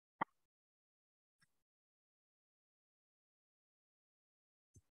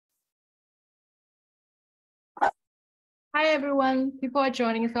Hi, everyone. People are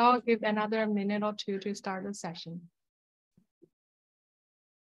joining, so I'll give another minute or two to start the session.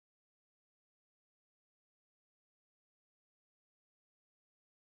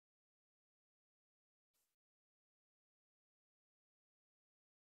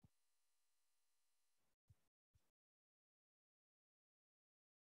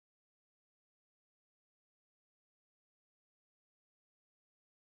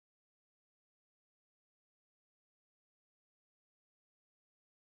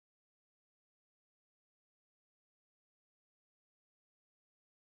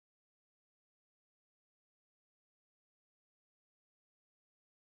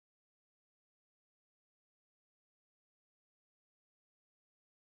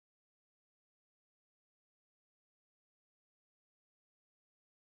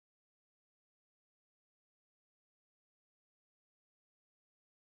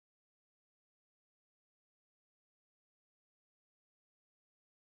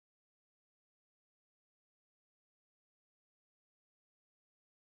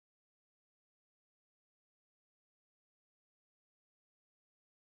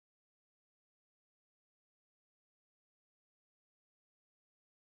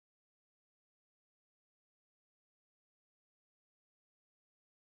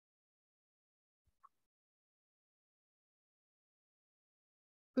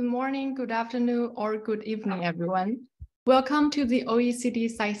 Good morning, good afternoon, or good evening, everyone. Welcome to the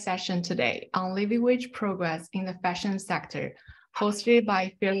OECD side session today on living wage progress in the fashion sector, hosted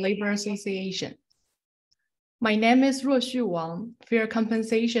by Fair Labor Association. My name is Ruoxu Wang, Fair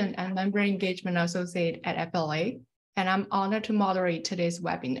Compensation and Member Engagement Associate at FLA, and I'm honored to moderate today's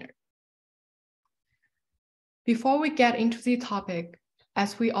webinar. Before we get into the topic,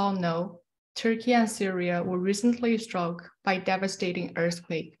 as we all know, Turkey and Syria were recently struck by a devastating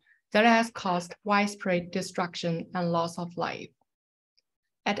earthquake that has caused widespread destruction and loss of life.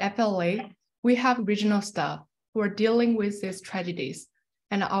 At FLA, we have regional staff who are dealing with these tragedies,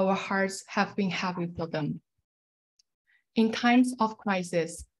 and our hearts have been heavy for them. In times of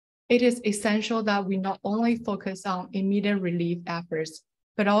crisis, it is essential that we not only focus on immediate relief efforts,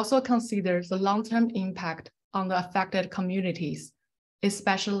 but also consider the long-term impact on the affected communities,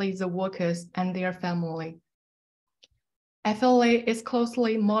 especially the workers and their family. FLA is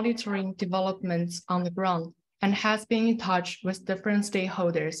closely monitoring developments on the ground and has been in touch with different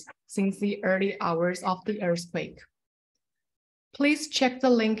stakeholders since the early hours of the earthquake. Please check the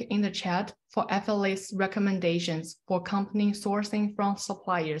link in the chat for FLA's recommendations for company sourcing from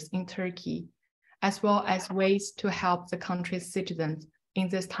suppliers in Turkey, as well as ways to help the country's citizens in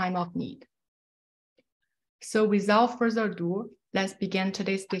this time of need. So without further ado, let's begin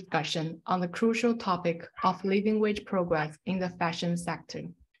today's discussion on the crucial topic of living wage progress in the fashion sector.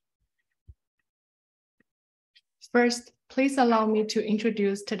 First, please allow me to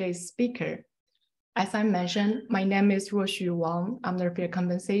introduce today's speaker. As I mentioned, my name is Ruoxu Wang. I'm the Fair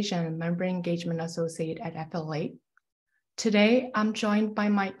Compensation and Member Engagement Associate at FLA. Today, I'm joined by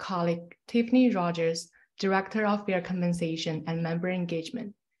my colleague, Tiffany Rogers, Director of Fair Compensation and Member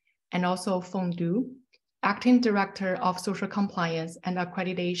Engagement, and also Feng Du, Acting Director of Social Compliance and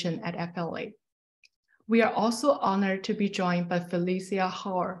Accreditation at FLA. We are also honored to be joined by Felicia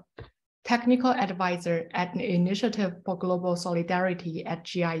Hauer, Technical Advisor at the Initiative for Global Solidarity at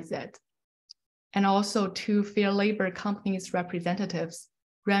GIZ, and also two Fair Labor Companies representatives,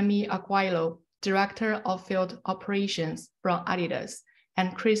 Remy Aguilo, Director of Field Operations from Adidas,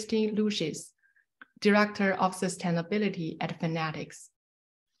 and Christine Lucis, Director of Sustainability at Fanatics.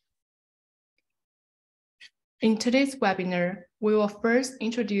 In today's webinar, we will first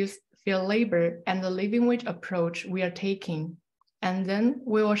introduce Fair Labor and the living wage approach we are taking, and then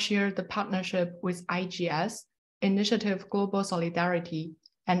we will share the partnership with IGS, Initiative Global Solidarity,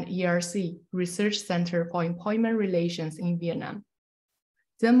 and ERC, Research Center for Employment Relations in Vietnam.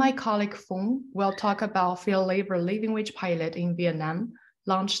 Then my colleague Feng will talk about Fair Labor living wage pilot in Vietnam,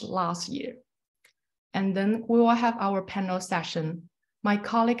 launched last year. And then we will have our panel session. My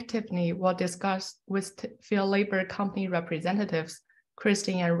colleague Tiffany will discuss with Fair Labor company representatives,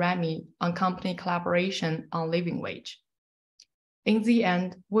 Christine and Remy, on company collaboration on living wage. In the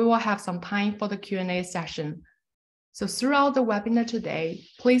end, we will have some time for the Q&A session. So throughout the webinar today,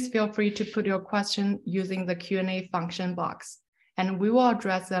 please feel free to put your question using the Q&A function box, and we will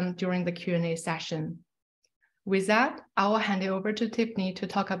address them during the Q&A session. With that, I will hand it over to Tiffany to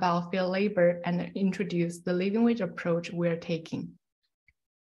talk about Fair Labor and introduce the living wage approach we're taking.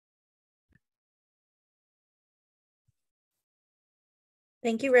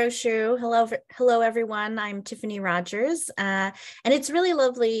 Thank you, Roshu. Hello, everyone. I'm Tiffany Rogers, and it's really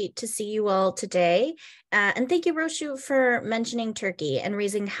lovely to see you all today. And thank you, Roshu, for mentioning Turkey and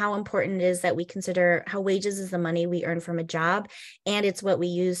raising how important it is that we consider how wages is the money we earn from a job, and it's what we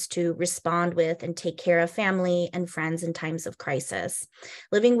use to respond with and take care of family and friends in times of crisis.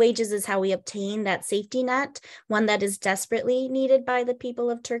 Living wages is how we obtain that safety net, one that is desperately needed by the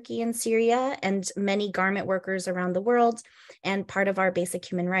people of Turkey and Syria and many garment workers around the world, and part of our basic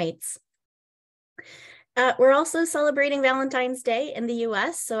human rights. We're also celebrating Valentine's Day in the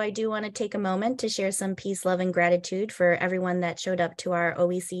US, so I do want to take a moment to share some peace, love, and gratitude for everyone that showed up to our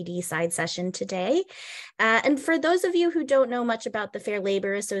OECD side session today. And for those of you who don't know much about the Fair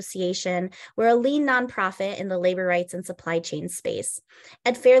Labor Association, we're a lean nonprofit in the labor rights and supply chain space.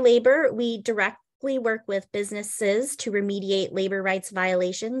 At Fair Labor, we directly work with businesses to remediate labor rights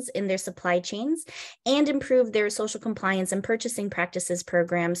violations in their supply chains and improve their social compliance and purchasing practices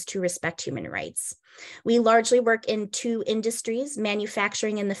programs to respect human rights. We largely work in two industries,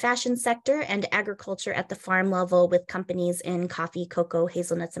 manufacturing in the fashion sector and agriculture at the farm level with companies in coffee, cocoa,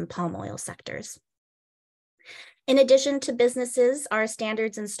 hazelnuts, and palm oil sectors. In addition to businesses, our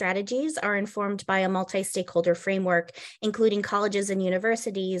standards and strategies are informed by a multi-stakeholder framework, including colleges and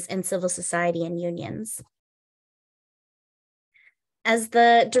universities and civil society and unions. As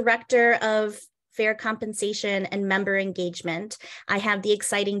the director of fair compensation and member engagement, I have the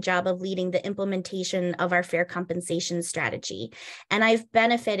exciting job of leading the implementation of our fair compensation strategy. And I've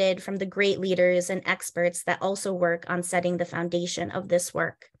benefited from the great leaders and experts that also work on setting the foundation of this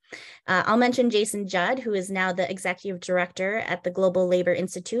work. I'll mention Jason Judd, who is now the executive director at the Global Labor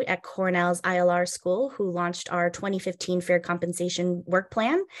Institute at Cornell's ILR School, who launched our 2015 Fair Compensation Work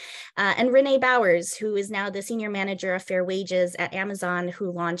Plan, and Renee Bowers, who is now the senior manager of fair wages at Amazon,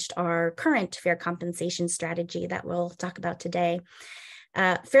 who launched our current fair compensation strategy that we'll talk about today.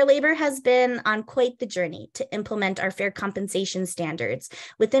 Fair Labor has been on quite the journey to implement our fair compensation standards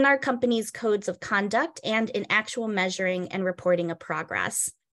within our company's codes of conduct and in actual measuring and reporting of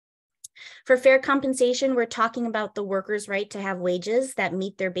progress. For fair compensation, we're talking about the worker's right to have wages that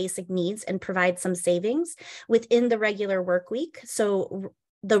meet their basic needs and provide some savings within the regular work week. So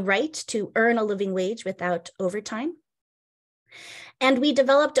the right to earn a living wage without overtime. And we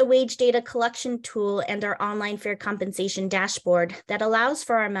developed a wage data collection tool and our online fair compensation dashboard that allows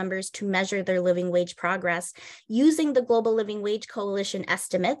for our members to measure their living wage progress using the Global Living Wage Coalition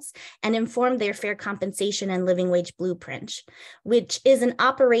estimates and inform their fair compensation and living wage blueprint, which is an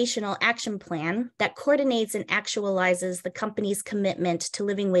operational action plan that coordinates and actualizes the company's commitment to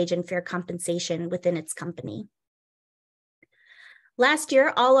living wage and fair compensation within its company. Last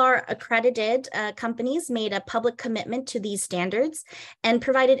year, all our accredited companies made a public commitment to these standards and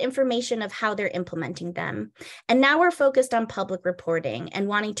provided information of how they're implementing them. And now we're focused on public reporting and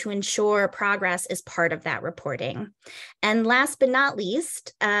wanting to ensure progress is part of that reporting. And last but not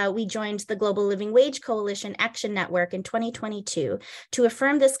least, we joined the Global Living Wage Coalition Action Network in 2022 to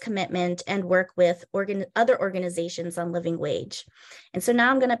affirm this commitment and work with other organizations on living wage. And so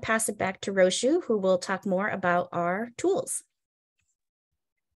now I'm going to pass it back to Roshu, who will talk more about our tools.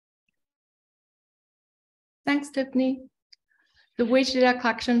 Thanks, Tiffany. The wage data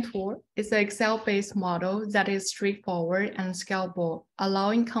collection tool is an Excel-based model that is straightforward and scalable,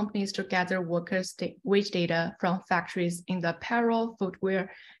 allowing companies to gather workers' wage data from factories in the apparel,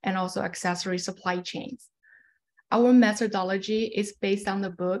 footwear, and also accessory supply chains. Our methodology is based on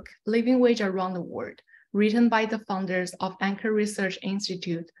the book Living Wage Around the World, written by the founders of Anchor Research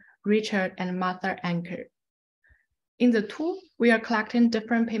Institute, Richard and Martha Anchor. In the tool, we are collecting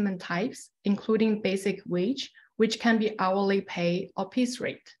different payment types, including basic wage, which can be hourly pay or piece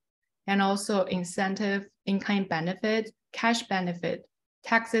rate, and also incentive, in-kind benefit, cash benefit,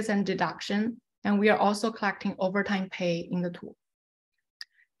 taxes and deduction, and we are also collecting overtime pay in the tool.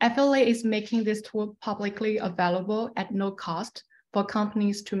 FLA is making this tool publicly available at no cost for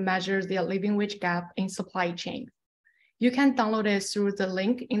companies to measure their living wage gap in supply chain. You can download it through the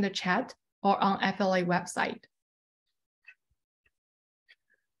link in the chat or on FLA website.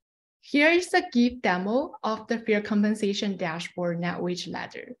 Here is a GIF demo of the Fair Compensation Dashboard Net Wage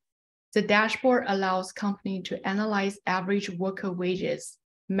Ladder. The dashboard allows companies to analyze average worker wages,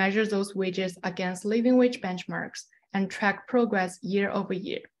 measure those wages against living wage benchmarks, and track progress year over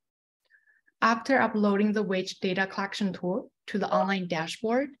year. After uploading the wage data collection tool to the online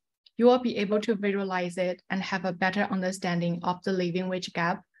dashboard, you will be able to visualize it and have a better understanding of the living wage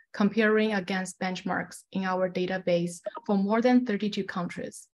gap comparing against benchmarks in our database for more than 32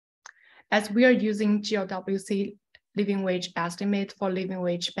 countries. As we are using GLWC living wage estimate for living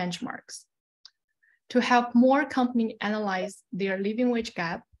wage benchmarks. To help more companies analyze their living wage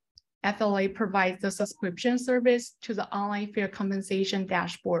gap, FLA provides the subscription service to the online fair compensation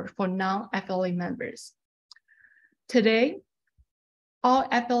dashboard for non-FLA members. Today, all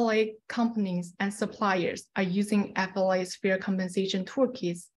FLA companies and suppliers are using FLA's fair compensation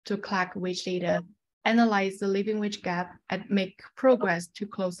toolkits to collect wage data, analyze the living wage gap, and make progress to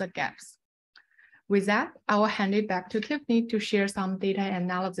close the gaps. With that, I will hand it back to Tiffany to share some data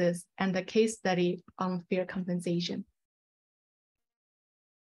analysis and the case study on fair compensation.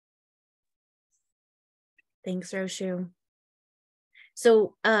 Thanks, Roshu.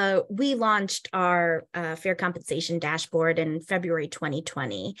 So we launched our fair compensation dashboard in February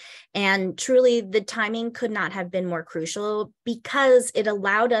 2020, and truly the timing could not have been more crucial because it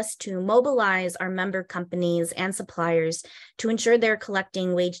allowed us to mobilize our member companies and suppliers to ensure they're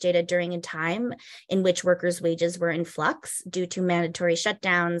collecting wage data during a time in which workers' wages were in flux due to mandatory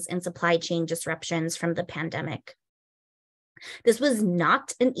shutdowns and supply chain disruptions from the pandemic. This was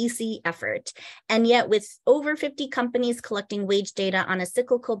not an easy effort, and yet with over 50 companies collecting wage data on a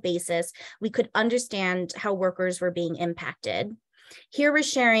cyclical basis, we could understand how workers were being impacted. Here we're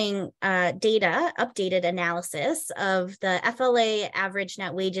sharing data, updated analysis of the FLA average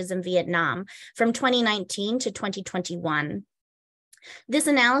net wages in Vietnam from 2019 to 2021. This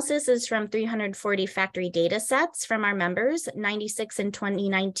analysis is from 340 factory data sets from our members, 96 in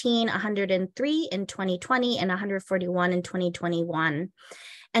 2019, 103 in 2020, and 141 in 2021.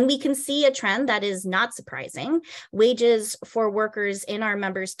 And we can see a trend that is not surprising. Wages for workers in our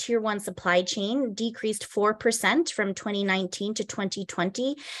members' tier 1 supply chain decreased 4% from 2019 to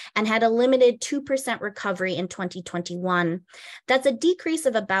 2020 and had a limited 2% recovery in 2021. That's a decrease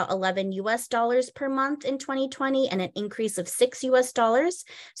of about $11 US per month in 2020 and an increase of $6 US.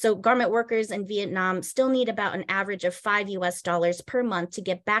 So garment workers in Vietnam still need about an average of $5 US per month to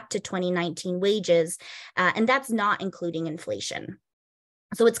get back to 2019 wages, and that's not including inflation.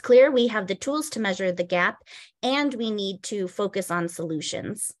 So it's clear we have the tools to measure the gap, and we need to focus on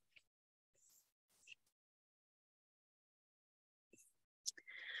solutions.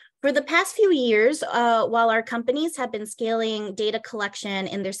 For the past few years, while our companies have been scaling data collection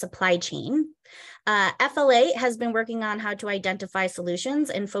in their supply chain, FLA has been working on how to identify solutions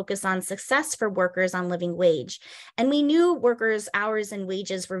and focus on success for workers on living wage. And we knew workers' hours and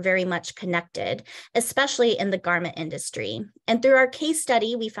wages were very much connected, especially in the garment industry. And through our case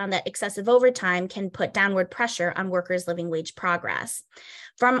study, we found that excessive overtime can put downward pressure on workers' living wage progress.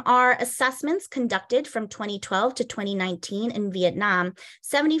 From our assessments conducted from 2012 to 2019 in Vietnam,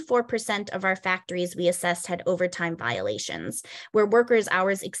 74% of our factories we assessed had overtime violations, where workers'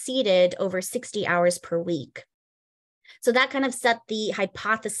 hours exceeded over 60 hours per week. So that kind of set the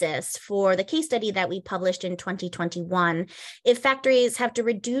hypothesis for the case study that we published in 2021. If factories have to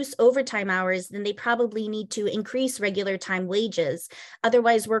reduce overtime hours, then they probably need to increase regular time wages.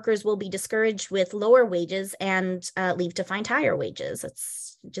 Otherwise, workers will be discouraged with lower wages and leave to find higher wages.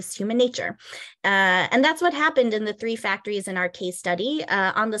 It's just human nature. And that's what happened in the 3 factories in our case study.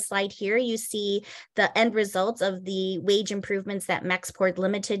 On the slide here, you see the end results of the wage improvements that Mexport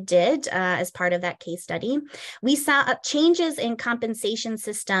Limited did as part of that case study. We saw changes in compensation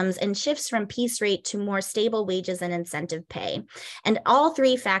systems and shifts from piece rate to more stable wages and incentive pay. And all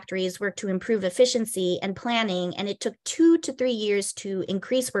 3 factories worked to improve efficiency and planning, and it took 2 to 3 years to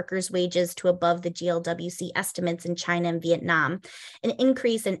increase workers' wages to above the GLWC estimates in China and Vietnam, an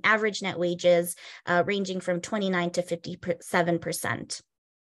increase in average net wages ranging from 29 to 57%.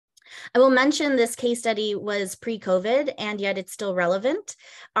 I will mention this case study was pre-COVID, and yet it's still relevant.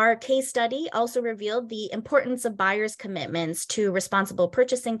 Our case study also revealed the importance of buyers' commitments to responsible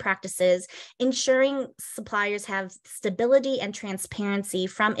purchasing practices, ensuring suppliers have stability and transparency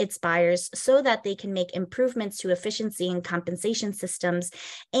from its buyers so that they can make improvements to efficiency and compensation systems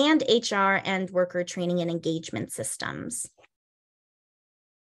and HR and worker training and engagement systems.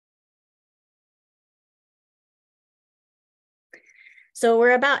 So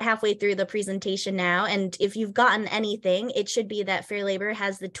we're about halfway through the presentation now, and if you've gotten anything, it should be that Fair Labor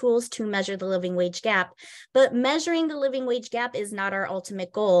has the tools to measure the living wage gap, but measuring the living wage gap is not our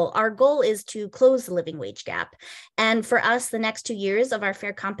ultimate goal. Our goal is to close the living wage gap. And for us, the next 2 years of our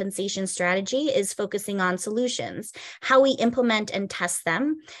fair compensation strategy is focusing on solutions, how we implement and test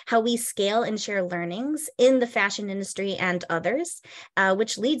them, how we scale and share learnings in the fashion industry and others,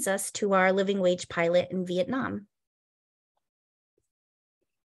 which leads us to our living wage pilot in Vietnam.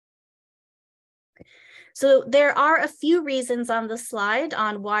 So there are a few reasons on the slide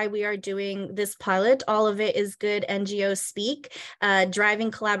on why we are doing this pilot. All of it is good NGO speak,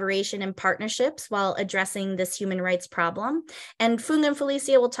 driving collaboration and partnerships while addressing this human rights problem. And Fung and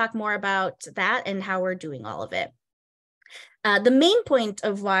Felicia will talk more about that and how we're doing all of it. The main point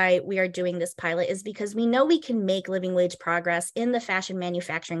of why we are doing this pilot is because we know we can make living wage progress in the fashion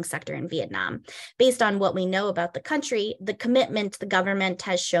manufacturing sector in Vietnam. Based on what we know about the country, the commitment the government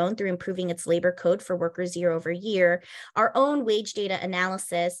has shown through improving its labor code for workers year over year, our own wage data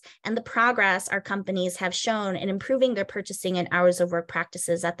analysis, and the progress our companies have shown in improving their purchasing and hours of work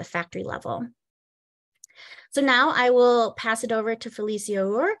practices at the factory level. So now I will pass it over to Felicia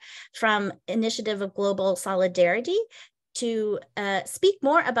Ur from Initiative of Global Solidarity to speak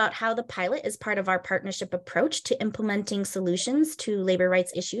more about how the pilot is part of our partnership approach to implementing solutions to labor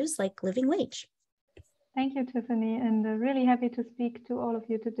rights issues like living wage. Thank you, Tiffany, and really happy to speak to all of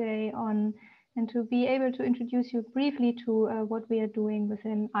you today on and to be able to introduce you briefly to what we are doing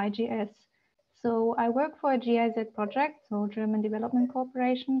within IGS. So I work for a GIZ project, so German Development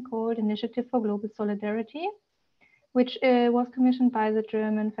Corporation, called Initiative for Global Solidarity, which was commissioned by the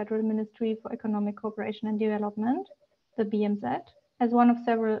German Federal Ministry for Economic Cooperation and Development, the BMZ, as one of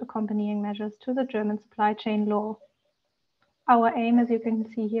several accompanying measures to the German supply chain law. Our aim, as you can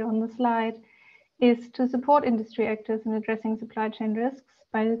see here on the slide, is to support industry actors in addressing supply chain risks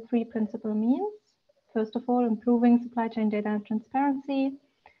by three principal means. First of all, improving supply chain data and transparency,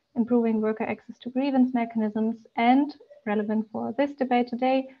 improving worker access to grievance mechanisms, and, relevant for this debate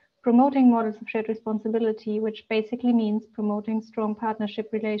today, promoting models of shared responsibility, which basically means promoting strong partnership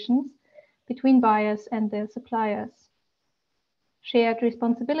relations between buyers and their suppliers. Shared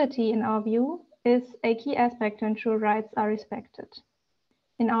responsibility, in our view, is a key aspect to ensure rights are respected.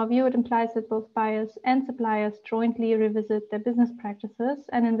 In our view, it implies that both buyers and suppliers jointly revisit their business practices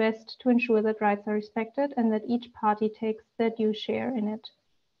and invest to ensure that rights are respected and that each party takes their due share in it.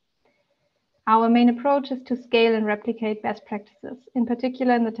 Our main approach is to scale and replicate best practices, in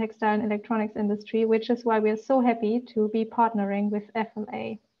particular in the textile and electronics industry, which is why we are so happy to be partnering with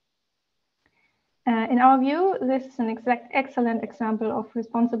FLA. In our view, this is an excellent example of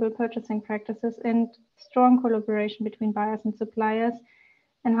responsible purchasing practices and strong collaboration between buyers and suppliers,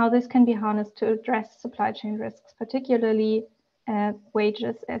 and how this can be harnessed to address supply chain risks, particularly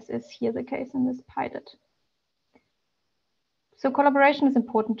wages, as is here the case in this pilot. So collaboration is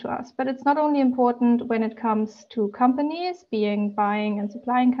important to us, but it's not only important when it comes to companies, being buying and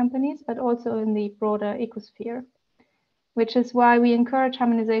supplying companies, but also in the broader ecosphere, which is why we encourage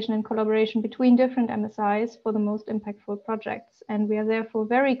harmonization and collaboration between different MSIs for the most impactful projects. And we are therefore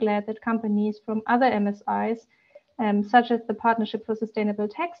very glad that companies from other MSIs, such as the Partnership for Sustainable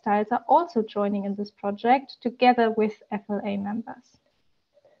Textiles, are also joining in this project together with FLA members.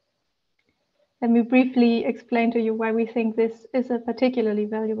 Let me briefly explain to you why we think this is a particularly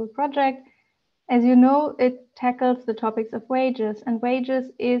valuable project. As you know, it tackles the topics of wages, and wages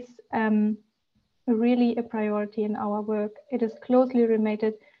is really a priority in our work. It is closely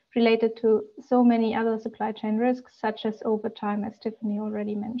related to so many other supply chain risks, such as overtime, as Tiffany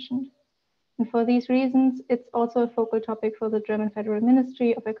already mentioned. And for these reasons, it's also a focal topic for the German Federal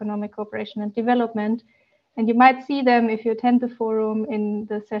Ministry of Economic Cooperation and Development. And you might see them if you attend the forum in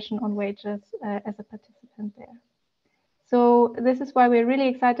the session on wages as a participant there. So this is why we're really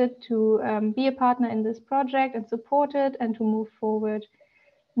excited to be a partner in this project and support it and to move forward.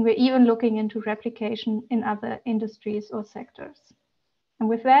 And we're even looking into replication in other industries or sectors. And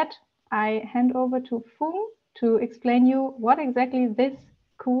with that, I hand over to Fung to explain you what exactly this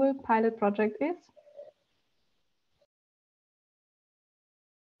cool pilot project is.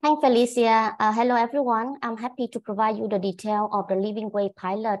 Hi, Felicia. Hello, everyone. I'm happy to provide you the detail of the living wage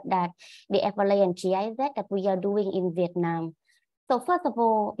pilot that the FLA and GIZ that we are doing in Vietnam. So first of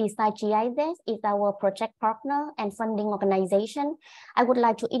all, besides GIZ is our project partner and funding organization, I would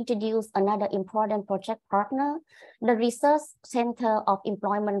like to introduce another important project partner, the Research Center of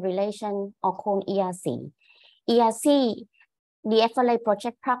Employment Relations, or called ERC. ERC, the FLA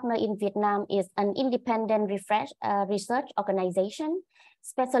project partner in Vietnam, is an independent research organization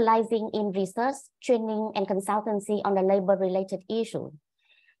specializing in research, training, and consultancy on the labor-related issues.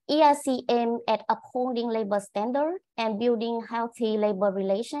 ERC aims at upholding labor standards and building healthy labor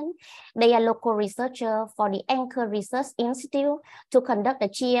relations. They are local researchers for the Anchor Research Institute to conduct the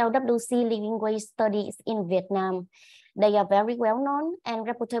GLWC living wage studies in Vietnam. They are very well-known and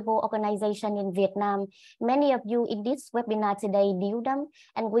reputable organization in Vietnam. Many of you in this webinar today knew them,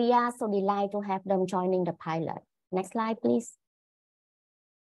 and we are so delighted to have them joining the pilot. Next slide, please.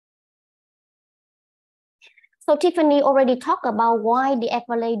 So Tiffany already talked about why the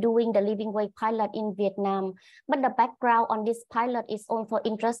FLA doing the living wage pilot in Vietnam, but the background on this pilot is also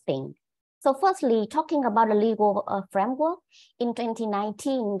interesting. So firstly, talking about the legal framework, in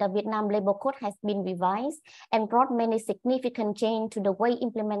 2019, the Vietnam Labor Code has been revised and brought many significant change to the way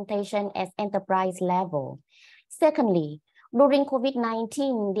implementation at enterprise level. Secondly, during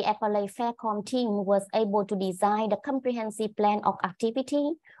COVID-19, the FLA Faircom team was able to design the comprehensive plan of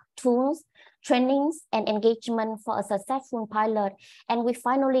activity, tools, trainings, and engagement for a successful pilot, and we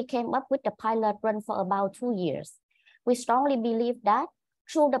finally came up with the pilot run for about 2 years. We strongly believe that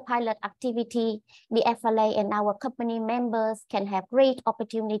through the pilot activity, the FLA and our company members can have great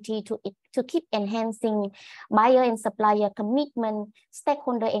opportunity to keep enhancing buyer and supplier commitment,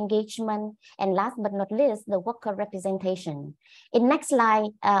 stakeholder engagement, and last but not least, the worker representation. In next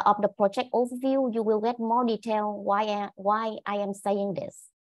slide of the project overview, you will get more detail why I am saying this.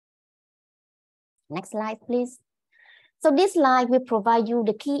 Next slide, please. So this slide will provide you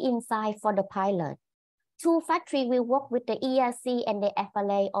the key insight for the pilot. Two factories will work with the ERC and the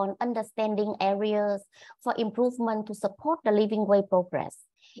FLA on understanding areas for improvement to support the living wage progress,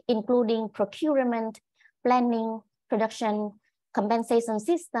 including procurement, planning, production, compensation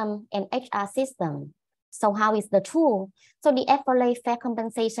system, and HR system. So how is the tool? So the FLA Fair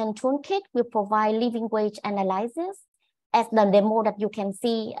Compensation Toolkit will provide living wage analysis, as the demo that you can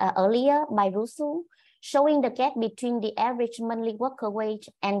see earlier by Rusu, showing the gap between the average monthly worker wage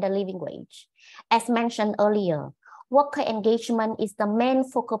and the living wage. As mentioned earlier, worker engagement is the main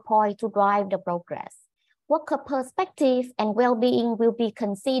focal point to drive the progress. Worker perspective and well-being will be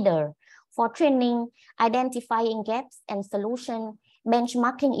considered for training, identifying gaps and solution,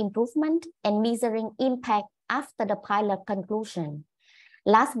 benchmarking improvement, and measuring impact after the pilot conclusion.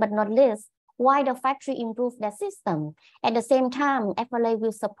 Last but not least, while the factory improve their system, at the same time, FLA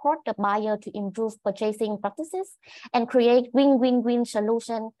will support the buyer to improve purchasing practices and create win-win-win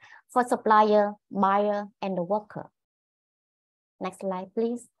solution for supplier, buyer, and the worker. Next slide,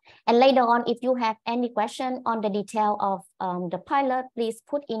 please. And later on, if you have any question on the detail of the pilot, please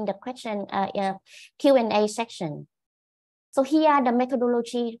put in the question Q&A section. So here are the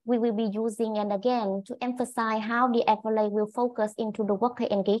methodology we will be using, and again, to emphasize how the FLA will focus into the worker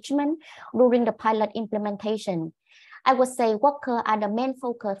engagement during the pilot implementation. I would say workers are the main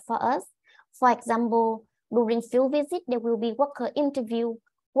focus for us. For example, during field visit, there will be worker interview,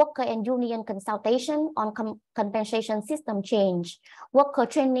 worker and union consultation on compensation system change, worker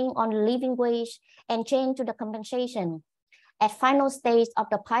training on living wage and change to the compensation. At final stage of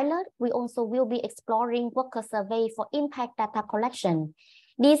the pilot, we also will be exploring worker survey for impact data collection.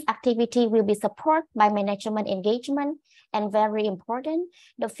 This activity will be supported by management engagement, and very important,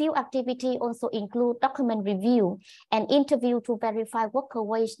 the field activity also include document review and interview to verify worker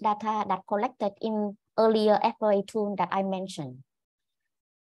wage data that collected in earlier FLA tool that I mentioned.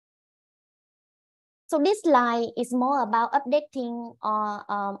 So this slide is more about updating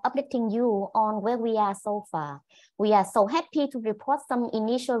you on where we are so far. We are so happy to report some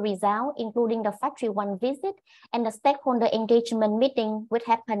initial results, including the Factory 1 visit and the stakeholder engagement meeting, which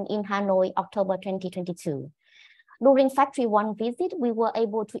happened in Hanoi, October 2022. During Factory 1 visit, we were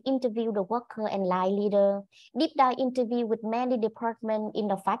able to interview the worker and line leader, deep dive interview with many departments in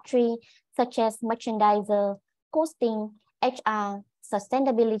the factory, such as merchandiser, costing, HR,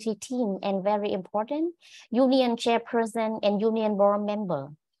 sustainability team, and very important, union chairperson and union board member.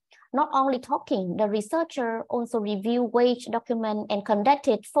 Not only talking, the researcher also reviewed wage document and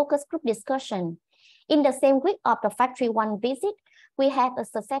conducted focus group discussion. In the same week of the Factory 1 visit, we had a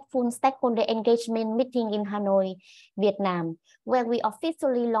successful stakeholder engagement meeting in Hanoi, Vietnam, where we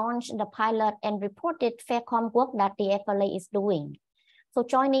officially launched the pilot and reported Faircom work that the FLA is doing. So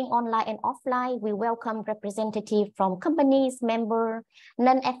joining online and offline, we welcome representatives from companies, member,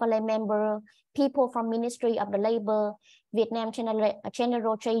 non-FLA member, people from Ministry of the Labor, Vietnam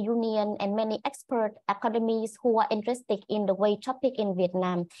General Trade Union, and many expert academies who are interested in the wage topic in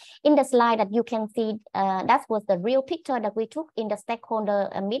Vietnam. In the slide that you can see, that was the real picture that we took in the stakeholder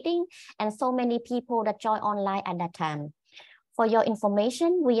meeting, and so many people that joined online at that time. For your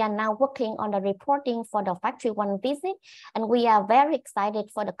information, we are now working on the reporting for the Factory 1 visit, and we are very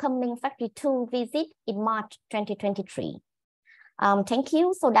excited for the coming Factory 2 visit in March 2023. Thank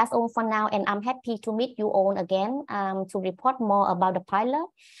you. So that's all for now, and I'm happy to meet you all again to report more about the pilot.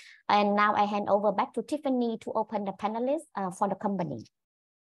 And now I hand over back to Tiffany to open the panelists for the company.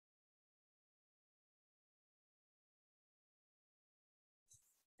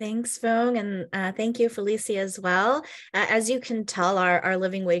 Thanks, Fong, and thank you, Felicia, as well. As you can tell, our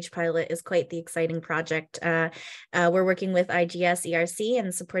living wage pilot is quite the exciting project. We're working with IGS ERC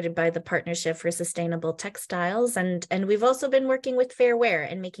and supported by the Partnership for Sustainable Textiles. And we've also been working with Fair Wear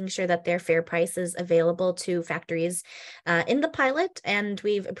and making sure that their fair price is available to factories in the pilot. And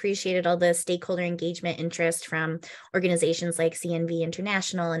we've appreciated all the stakeholder engagement interest from organizations like CNV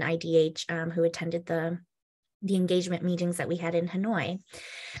International and IDH who attended the engagement meetings that we had in Hanoi.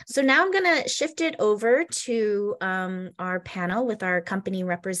 So now I'm going to shift it over to our panel with our company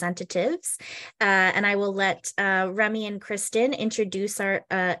representatives, and I will let Remy and Kristen introduce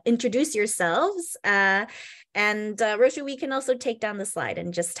yourselves. And Roshu, we can also take down the slide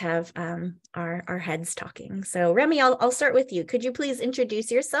and just have our heads talking. So Remy, I'll start with you. Could you please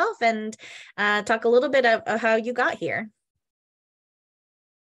introduce yourself and talk a little bit of how you got here?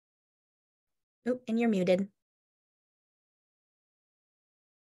 Oh, and you're muted.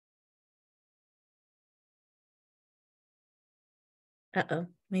 Uh-oh,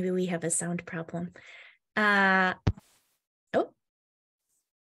 maybe we have a sound problem. Oh.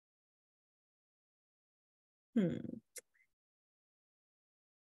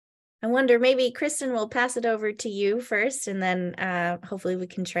 I wonder, maybe Kristen will pass it over to you first, and then hopefully we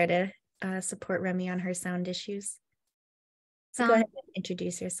can try to support Remy on her sound issues. So go ahead and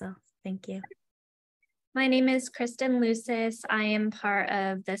introduce yourself. Thank you. My name is Kristen Lucis. I am part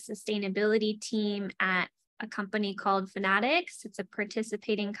of the sustainability team at a company called Fanatics. It's a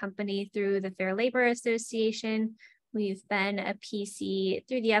participating company through the Fair Labor Association. We've been a PC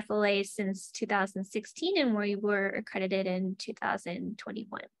through the FLA since 2016, and we were accredited in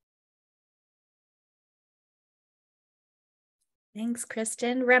 2021. Thanks,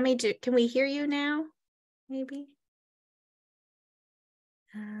 Kristen. Remy, can we hear you now? Maybe?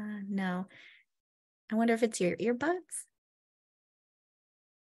 No. I wonder if it's your earbuds.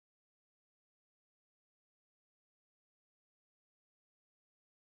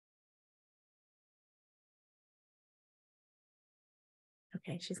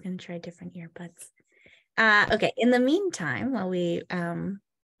 Okay, she's going to try different earbuds. Okay, in the meantime, while we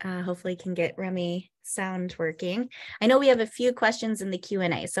hopefully can get Remy sound working, I know we have a few questions in the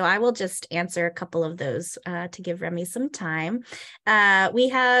Q&A, so I will just answer a couple of those to give Remy some time. We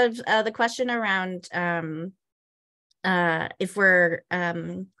have the question around if we're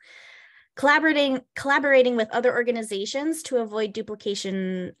collaborating with other organizations to avoid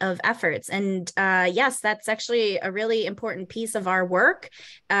duplication of efforts. And yes, that's actually a really important piece of our work.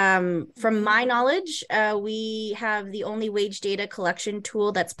 From my knowledge, we have the only wage data collection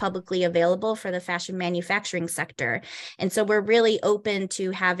tool that's publicly available for the fashion manufacturing sector. And so we're really open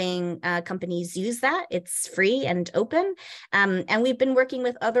to having companies use that. It's free and open. And we've been working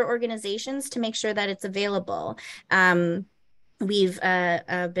with other organizations to make sure that it's available. We've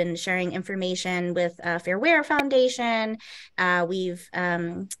been sharing information with Fair Wear Foundation. We've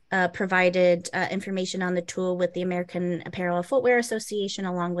provided information on the tool with the American Apparel and Footwear Association,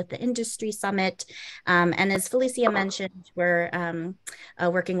 along with the Industry Summit. And as Felicia mentioned, we're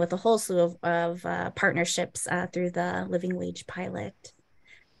working with a whole slew of partnerships through the Living Wage Pilot.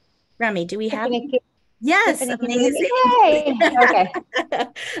 Remy, do we have? Yes, amazing. Yay! Okay.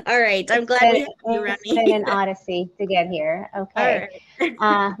 All right, I'm glad we have you, Remy. It's been an odyssey to get here. Okay.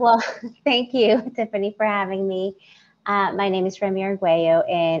 Right. Well, thank you, Tiffany, for having me. My name is Remy Arguello,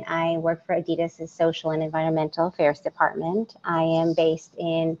 and I work for Adidas' Social and Environmental Affairs Department. I am based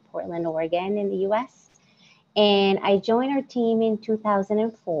in Portland, Oregon, in the U.S., and I joined our team in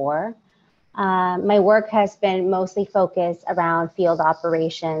 2004. My work has been mostly focused around field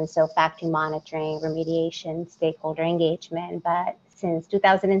operations, so factory monitoring, remediation, stakeholder engagement. But since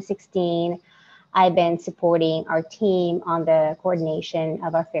 2016, I've been supporting our team on the coordination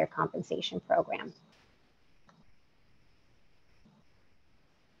of our fair compensation program.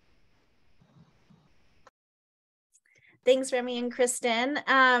 Thanks, Remy and Kristen.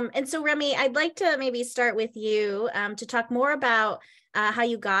 And so, Remy, I'd like to maybe start with you to talk more about how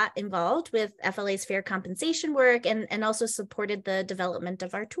you got involved with FLA's fair compensation work and also supported the development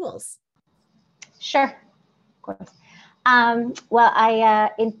of our tools. Sure, of course.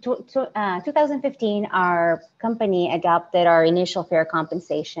 Well, in 2015, our company adopted our initial fair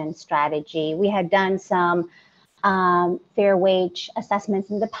compensation strategy. We had done some fair wage assessments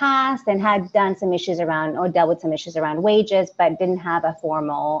in the past and had done some issues around, or dealt with some issues around wages, but didn't have a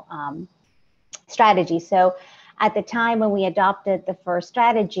formal strategy. So at the time when we adopted the first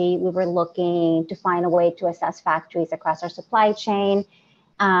strategy, we were looking to find a way to assess factories across our supply chain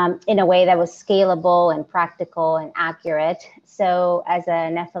in a way that was scalable and practical and accurate. So as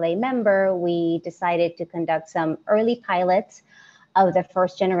an FLA member, we decided to conduct some early pilots of the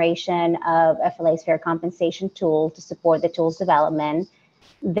first generation of FLA's fair compensation tool to support the tool's development.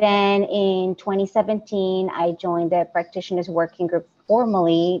 Then in 2017, I joined the practitioners working group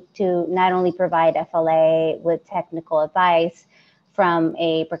formally to not only provide FLA with technical advice from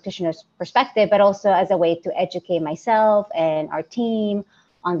a practitioner's perspective, but also as a way to educate myself and our team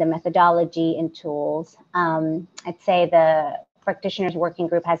on the methodology and tools. I'd say the practitioners working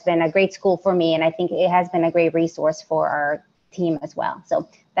group has been a great school for me, and I think it has been a great resource for our team as well. So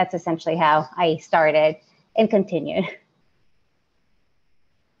that's essentially how I started and continued.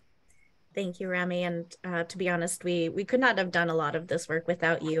 Thank you, Rami. And to be honest, we could not have done a lot of this work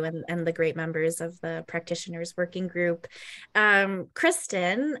without you and the great members of the practitioners working group.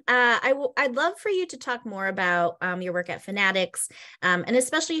 Kristen, I'd love for you to talk more about your work at Fanatics, and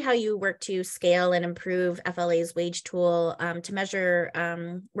especially how you work to scale and improve FLA's wage tool to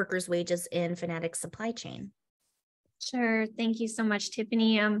measure workers' wages in Fanatics' supply chain. Sure. Thank you so much,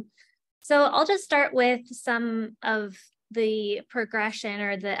 Tiffany. So I'll just start with some of the progression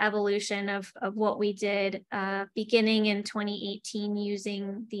or the evolution of what we did beginning in 2018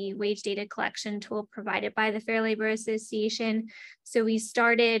 using the wage data collection tool provided by the Fair Labor Association. So we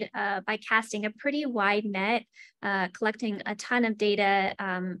started by casting a pretty wide net, collecting a ton of data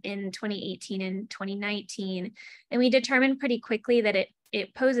in 2018 and 2019. And we determined pretty quickly that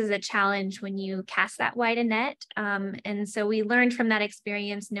it poses a challenge when you cast that wide a net. And so we learned from that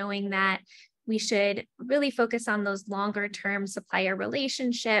experience, knowing that we should really focus on those longer term supplier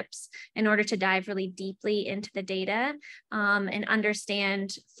relationships in order to dive really deeply into the data and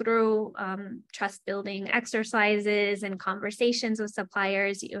understand through trust building exercises and conversations with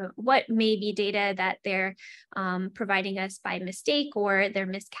suppliers, what may be data that they're providing us by mistake or they're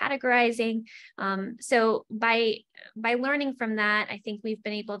miscategorizing. So by learning from that, I think we've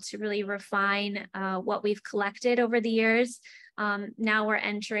been able to really refine what we've collected over the years. Now we're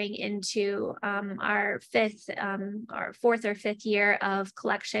entering into our fourth or fifth year of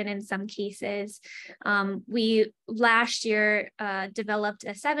collection in some cases. We last year developed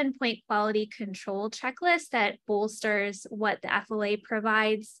a 7-point quality control checklist that bolsters what the FLA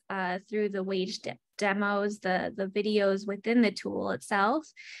provides through the wage demos, the videos within the tool itself,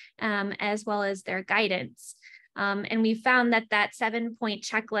 as well as their guidance. And we found that 7-point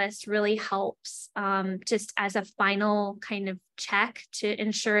checklist really helps just as a final kind of check to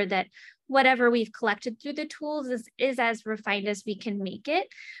ensure that whatever we've collected through the tools is as refined as we can make it.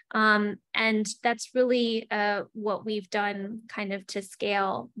 And that's really what we've done kind of to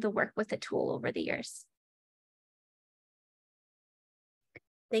scale the work with the tool over the years.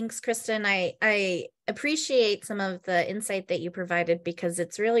 Thanks, Kristen. I appreciate some of the insight that you provided because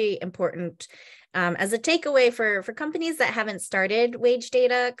it's really important as a takeaway for companies that haven't started wage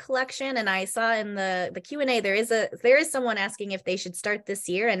data collection. And I saw in the Q&A, there is someone asking if they should start this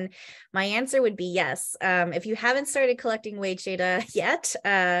year. And my answer would be yes. If you haven't started collecting wage data yet,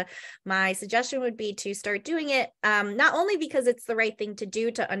 my suggestion would be to start doing it, not only because it's the right thing to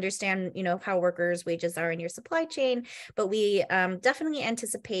do to understand, how workers' wages are in your supply chain, but we definitely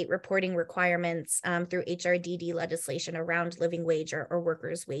anticipate reporting requirements through HRDD legislation around living wage or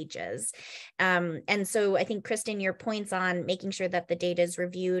workers' wages. And so I think, Kristen, your points on making sure that the data is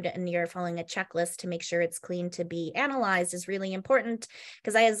reviewed and you're following a checklist to make sure it's clean to be analyzed is really important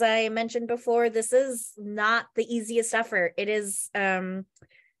because as I mentioned before, this is not the easiest effort. It is,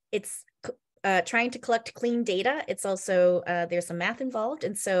 it's trying to collect clean data. It's also, there's some math involved.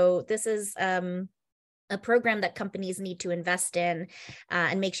 And so this is a program that companies need to invest in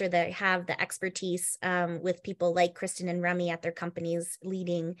and make sure they have the expertise with people like Kristen and Remy at their companies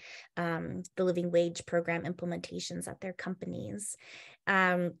leading the living wage program implementations at their companies.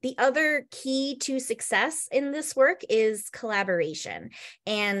 The other key to success in this work is collaboration.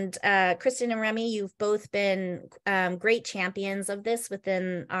 And Kristen and Remy, you've both been great champions of this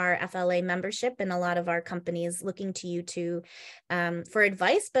within our FLA membership and a lot of our companies looking to you for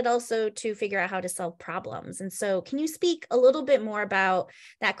advice, but also to figure out how to solve problems. And so can you speak a little bit more about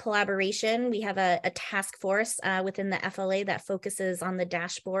that collaboration? We have a task force within the FLA that focuses on the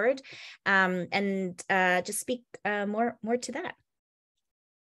dashboard and just speak more to that.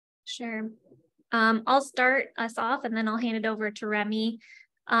 Sure. I'll start us off and then I'll hand it over to Remy.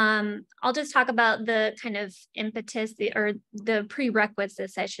 I'll just talk about the kind of impetus or the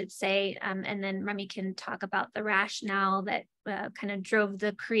prerequisites, I should say, and then Remy can talk about the rationale that kind of drove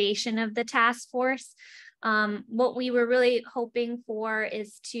the creation of the task force. What we were really hoping for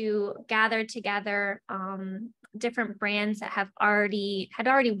is to gather together different brands that had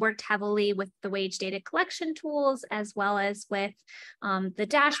already worked heavily with the wage data collection tools, as well as with the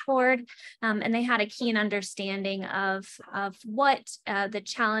dashboard. And they had a keen understanding of what the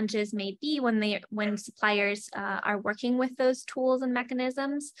challenges may be when suppliers are working with those tools and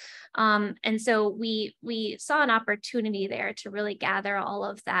mechanisms. And so we saw an opportunity there to really gather all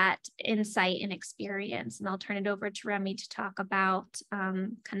of that insight and experience. And I'll turn it over to Remy to talk about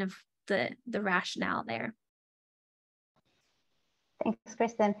kind of the rationale there. Thanks,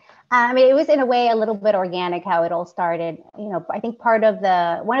 Kristen. I mean, it was in a way a little bit organic how it all started. You know, I think one of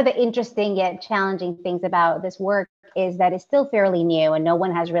the interesting yet challenging things about this work is that it's still fairly new and no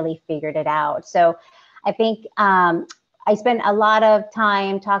one has really figured it out. So I think I spent a lot of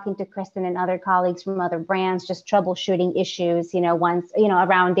time talking to Kristen and other colleagues from other brands, just troubleshooting issues,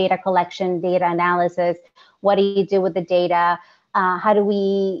 around data collection, data analysis. What do you do with the data? How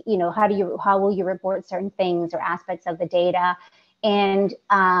will you report certain things or aspects of the data? And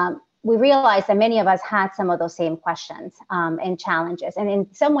we realized that many of us had some of those same questions and challenges. And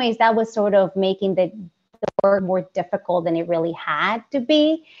in some ways that was sort of making the work more difficult than it really had to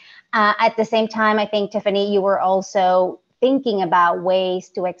be. At the same time, I think, Tiffany, you were also thinking about ways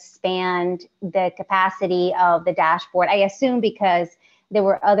to expand the capacity of the dashboard. I assume because there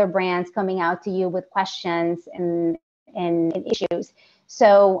were other brands coming out to you with questions and issues.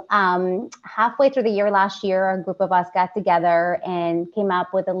 So halfway through the year last year, a group of us got together and came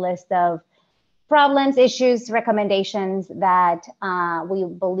up with a list of problems, issues, recommendations that we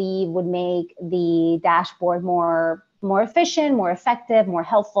believe would make the dashboard more efficient, more effective, more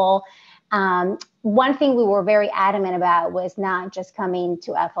helpful. One thing we were very adamant about was not just coming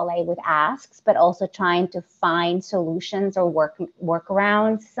to FLA with asks, but also trying to find solutions or work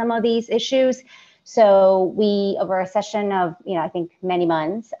around some of these issues. So we, over a session of, I think many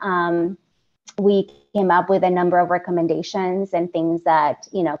months, we came up with a number of recommendations and things that,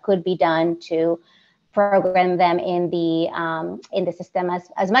 could be done to program them in the system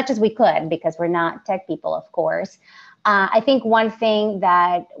as much as we could, because we're not tech people, of course. I think one thing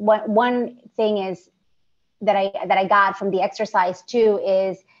is that I got from the exercise too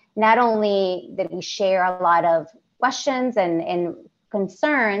is not only that we share a lot of questions and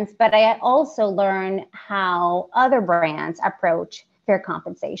concerns, but I also learned how other brands approach fair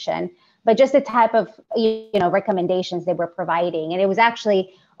compensation, but just the type of recommendations they were providing. And it was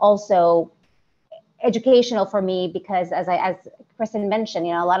actually also educational for me because as Kristen mentioned,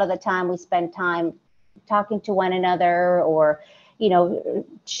 a lot of the time we spend time talking to one another or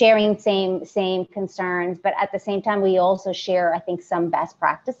sharing same concerns, but at the same time we also share, I think, some best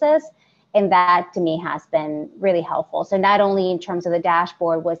practices. And that to me has been really helpful. So not only in terms of the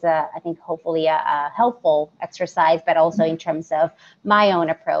dashboard was I think hopefully a helpful exercise, but also in terms of my own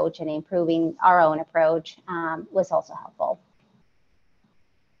approach and improving our own approach was also helpful.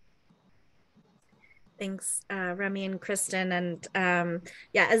 Thanks, Remy and Kristen. And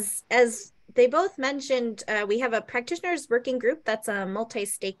as they both mentioned, we have a practitioners working group that's a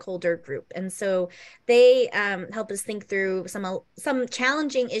multi-stakeholder group. And so they help us think through some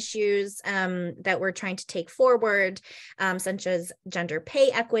challenging issues that we're trying to take forward, such as gender pay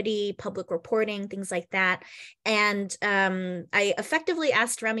equity, public reporting, things like that. And I effectively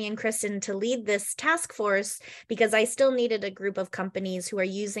asked Remy and Kristen to lead this task force because I still needed a group of companies who are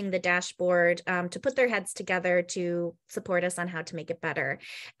using the dashboard to put their heads together to support us on how to make it better.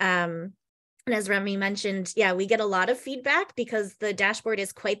 And as Remy mentioned, we get a lot of feedback because the dashboard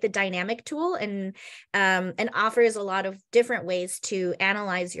is quite the dynamic tool and offers a lot of different ways to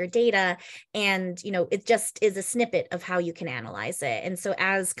analyze your data. And, it just is a snippet of how you can analyze it. And so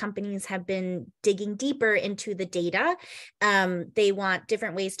as companies have been digging deeper into the data, they want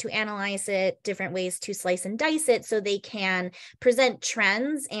different ways to analyze it, different ways to slice and dice it so they can present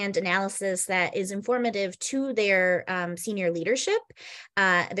trends and analysis that is informative to their senior leadership,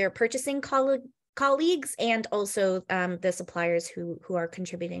 their purchasing colleagues, and also the suppliers who are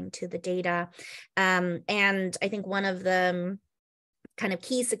contributing to the data. And I think one of the kind of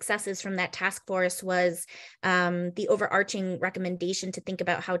key successes from that task force was the overarching recommendation to think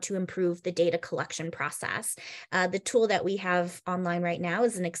about how to improve the data collection process. The tool that we have online right now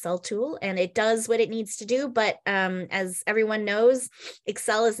is an Excel tool, and it does what it needs to do. But as everyone knows,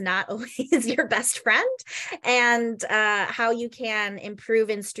 Excel is not always your best friend. And how you can improve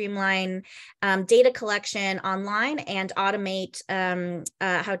and streamline data collection online and automate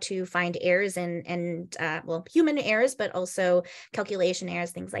how to find errors and human errors, but also calculation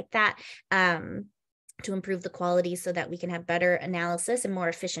errors, things like that. to improve the quality so that we can have better analysis and more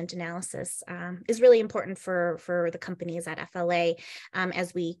efficient analysis is really important for the companies at FLA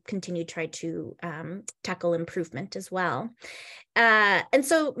as we continue to try to tackle improvement as well. And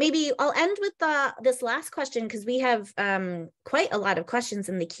so maybe I'll end with this last question, because we have quite a lot of questions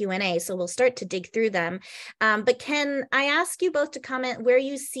in the Q&A, so we'll start to dig through them. But can I ask you both to comment where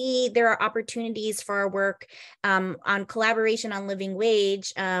you see there are opportunities for our work on collaboration on living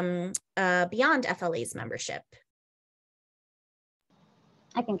wage beyond FLA's membership?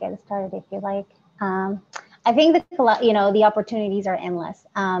 I can get it started if you like. I think the opportunities are endless.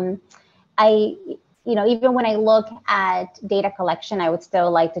 Even when I look at data collection, I would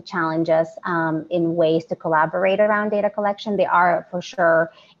still like to challenge us in ways to collaborate around data collection. There are for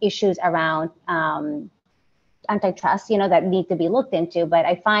sure issues around antitrust, that need to be looked into, but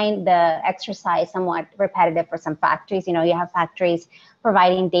I find the exercise somewhat repetitive for some factories. You have factories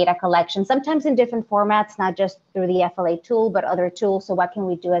providing data collection, sometimes in different formats, not just through the FLA tool, but other tools. So what can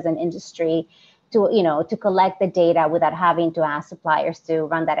we do as an industry to collect the data without having to ask suppliers to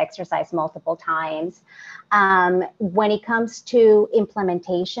run that exercise multiple times? When it comes to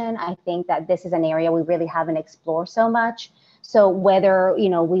implementation, I think that this is an area we really haven't explored so much. So whether,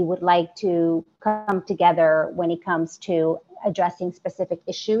 we would like to come together when it comes to addressing specific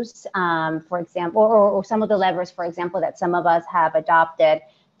issues, for example, or some of the levers, for example, that some of us have adopted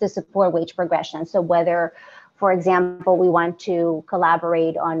to support wage progression. So whether, for example, we want to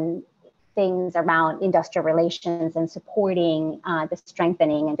collaborate on things around industrial relations and supporting the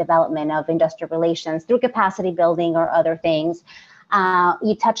strengthening and development of industrial relations through capacity building or other things.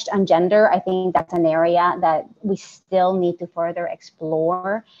 You touched on gender. I think that's an area that we still need to further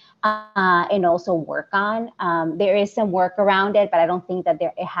explore and also work on. There is some work around it, but I don't think that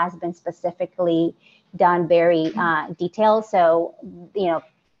it has been specifically done very detailed. So,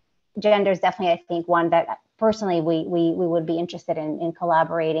 gender is definitely, I think, one that personally we would be interested in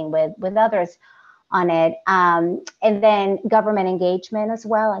collaborating with others on it. And then government engagement as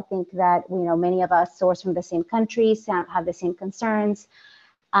well. I think that, many of us source from the same countries, have the same concerns.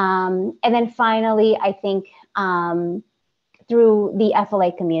 And then finally, I think through the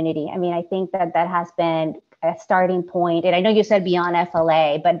FLA community. I mean, I think that has been a starting point. And I know you said beyond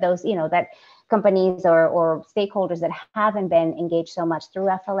FLA, but those, that companies or stakeholders that haven't been engaged so much through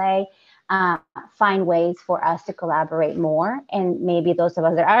FLA, find ways for us to collaborate more. And maybe those of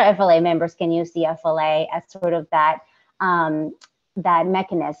us that are FLA members can use the FLA as sort of that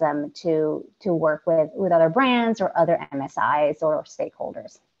mechanism to work with other brands or other MSIs or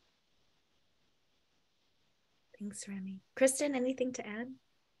stakeholders. Thanks, Remy. Kristen, anything to add?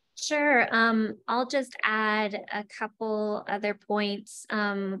 Sure. I'll just add a couple other points.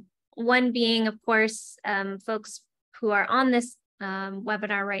 One being, of course, folks who are on this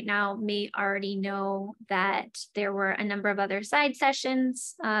webinar right now may already know that there were a number of other side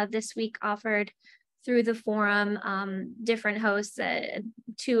sessions this week offered through the forum, different hosts,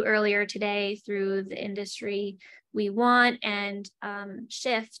 2 earlier today through the Industry We Want and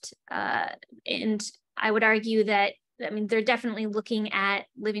Shift. And I would argue that, they're definitely looking at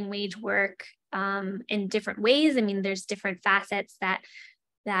living wage work in different ways. There's different facets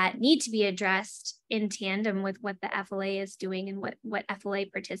that need to be addressed in tandem with what the FLA is doing and what FLA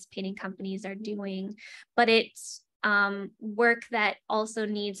participating companies are doing. But it's work that also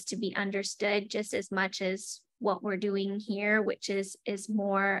needs to be understood just as much as what we're doing here, which is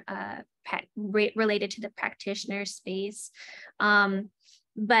more related to the practitioner space.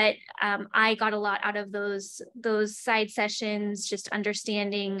 But I got a lot out of those side sessions, just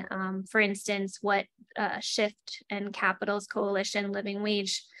understanding, for instance, what Shift and Capital's Coalition Living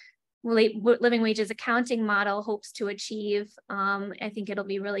Wages accounting model hopes to achieve. I think it'll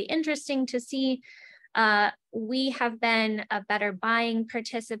be really interesting to see. We have been a better buying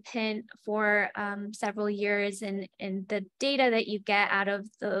participant for several years, and the data that you get out of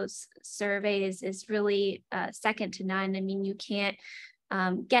those surveys is really second to none. You can't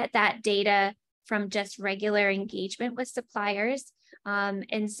get that data from just regular engagement with suppliers.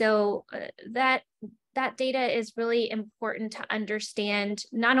 And so that data is really important to understand.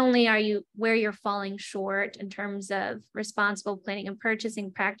 Not only are you where you're falling short in terms of responsible planning and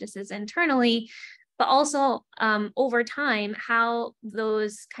purchasing practices internally, but also over time, how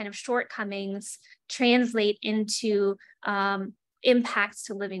those kind of shortcomings translate into impacts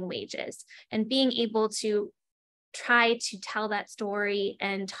to living wages, and being able to try to tell that story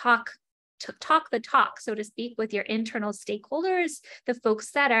and talk the talk, so to speak, with your internal stakeholders, the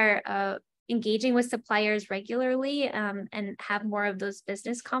folks that are engaging with suppliers regularly, and have more of those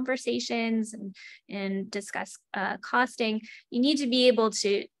business conversations and discuss costing. You need to be able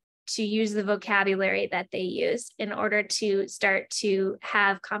to to use the vocabulary that they use in order to start to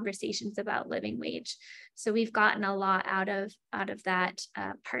have conversations about living wage. So we've gotten a lot out of that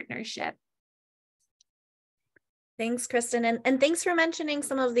partnership. Thanks, Kristen. And thanks for mentioning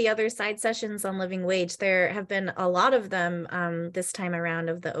some of the other side sessions on living wage. There have been a lot of them this time around.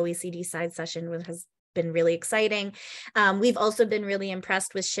 Of the OECD side session, which has been really exciting. We've also been really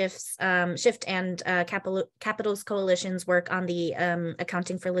impressed with Shift and Capital's Coalition's work on the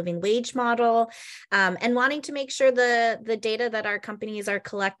accounting for living wage model, and wanting to make sure the data that our companies are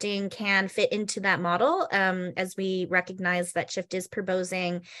collecting can fit into that model, as we recognize that Shift is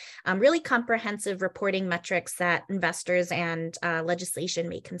proposing really comprehensive reporting metrics that investors and legislation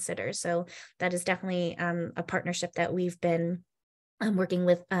may consider. So that is definitely a partnership that we've been working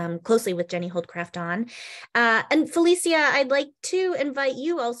with closely with Jenny Holdcraft on. And Felicia, I'd like to invite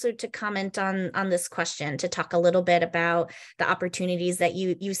you also to comment on this question, to talk a little bit about the opportunities that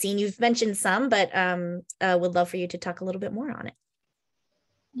you've seen. You've mentioned some, but would love for you to talk a little bit more on it.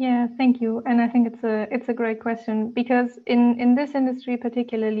 Yeah, thank you. And I think it's a great question, because in this industry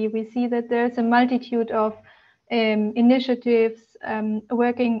particularly, we see that there's a multitude of initiatives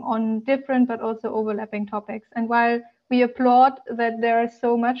working on different but also overlapping topics. And while we applaud that there is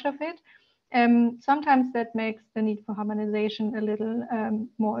so much of it, sometimes that makes the need for harmonization a little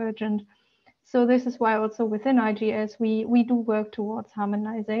more urgent. So this is why also within IGS, we do work towards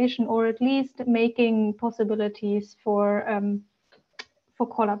harmonization, or at least making possibilities for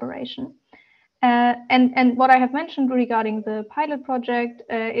collaboration. And what I have mentioned regarding the pilot project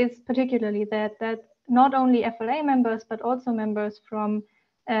is particularly that not only FLA members, but also members from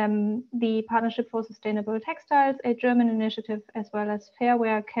the Partnership for Sustainable Textiles, a German initiative, as well as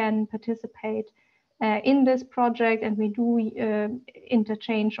Fairware, can participate in this project, and we do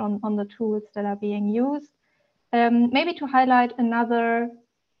interchange on the tools that are being used. Maybe to highlight another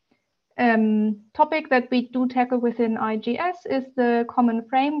topic that we do tackle within IGS is the common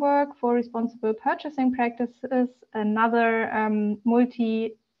framework for responsible purchasing practices, another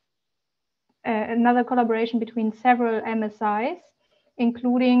another collaboration between several MSIs,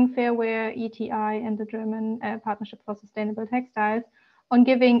 including Fairware, ETI, and the German Partnership for Sustainable Textiles, on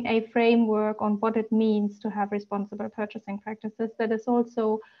giving a framework on what it means to have responsible purchasing practices that is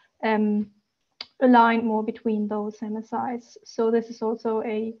also aligned more between those MSIs. So this is also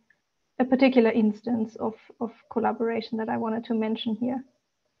a particular instance of collaboration that I wanted to mention here.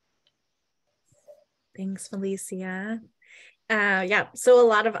 Thanks, Felicia. Yeah, so a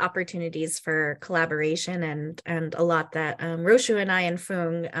lot of opportunities for collaboration, and a lot that Roshu and I and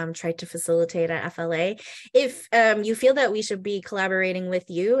Fung tried to facilitate at FLA. If you feel that we should be collaborating with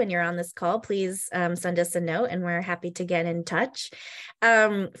you and you're on this call, please send us a note and we're happy to get in touch.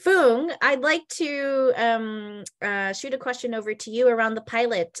 Fung, I'd like to shoot a question over to you around the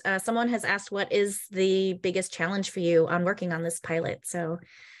pilot. Someone has asked, what is the biggest challenge for you on working on this pilot? So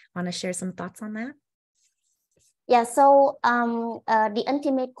want to share some thoughts on that? Yeah, so the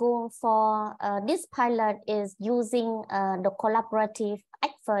ultimate goal for this pilot is using the collaborative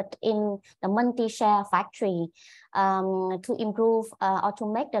effort in the multi-share factory to improve or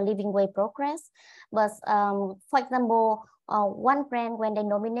to make the living wage progress. But for example, one brand, when they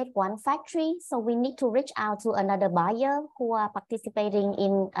nominate one factory, so we need to reach out to another buyer who are participating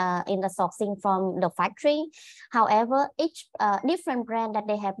in the sourcing from the factory. However, each different brand that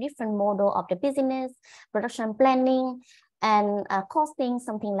they have different model of the business, production planning, and costing,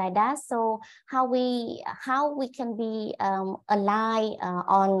 something like that. So how we can be aligned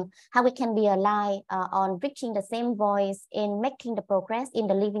on reaching the same voice in making the progress in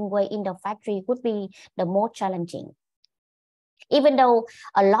the living wage in the factory would be the more challenging. Even though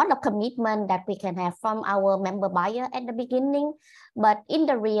a lot of commitment that we can have from our member buyer at the beginning, but in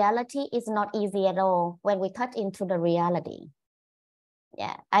the reality, it's not easy at all when we cut into the reality.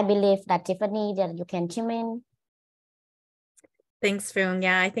 Yeah, I believe that Tiffany, that you can chime in. Thanks, Fung.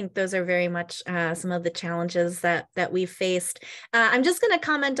 Yeah, I think those are very much some of the challenges that we've faced. I'm just going to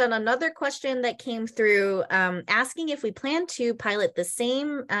comment on another question that came through, asking if we plan to pilot the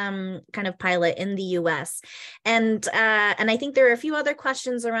same kind of pilot in the U.S. And I think there are a few other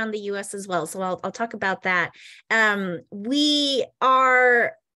questions around the U.S. as well. So I'll talk about that. We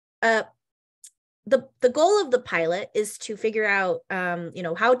are the goal of the pilot is to figure out,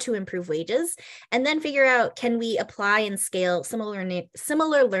 how to improve wages, and then figure out, can we apply and scale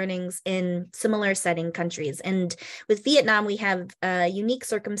similar learnings in similar setting countries. And with Vietnam, we have unique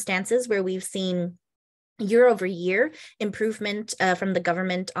circumstances where we've seen year-over-year improvement from the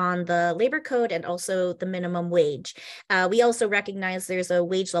government on the labor code and also the minimum wage. We also recognize there's a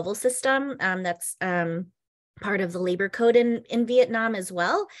wage level system that's part of the labor code in Vietnam as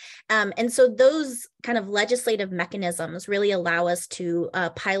well. And so those kind of legislative mechanisms really allow us to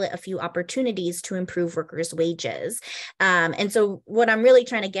pilot a few opportunities to improve workers' wages. And so what I'm really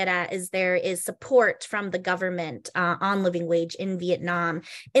trying to get at is there is support from the government on living wage in Vietnam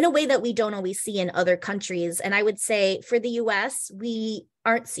in a way that we don't always see in other countries. And I would say for the US, we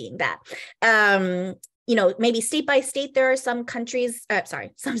aren't seeing that. You know, maybe state by state, there are some countries,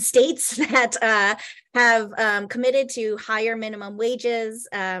 some states that have committed to higher minimum wages,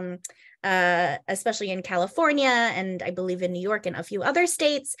 especially in California, and I believe in New York and a few other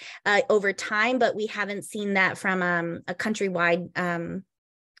states over time, but we haven't seen that from a countrywide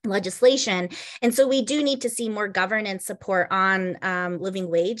legislation. And so we do need to see more governance support on living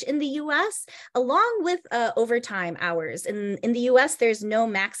wage in the US, along with overtime hours. In the US, there's no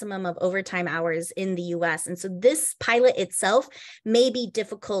maximum of overtime hours in the US. And so this pilot itself may be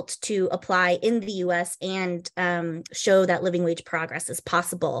difficult to apply in the US and show that living wage progress is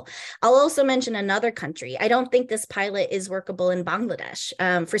possible. I'll also mention another country. I don't think this pilot is workable in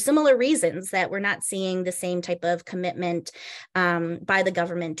Bangladesh for similar reasons, that we're not seeing the same type of commitment by the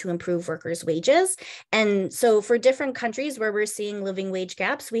government to improve workers' wages. And so for different countries where we're seeing living wage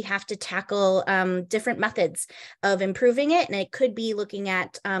gaps, we have to tackle different methods of improving it. And it could be looking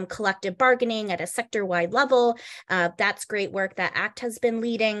at collective bargaining at a sector-wide level. That's great work that ACT has been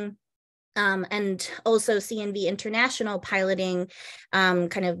leading. And also CNV International piloting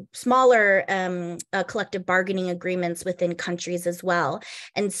kind of smaller collective bargaining agreements within countries as well.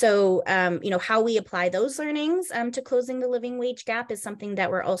 And so, you know, how we apply those learnings to closing the living wage gap is something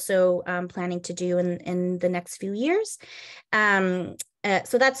that we're also planning to do in the next few years.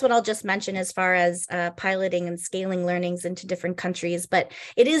 So that's what I'll just mention as far as piloting and scaling learnings into different countries. But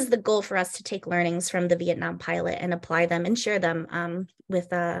it is the goal for us to take learnings from the Vietnam pilot and apply them and share them with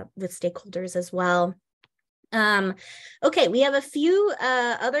stakeholders as well. Okay, we have a few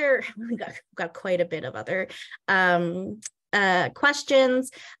we got quite a bit of other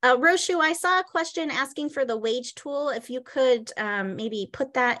questions. Roshu, I saw a question asking for the wage tool. If you could maybe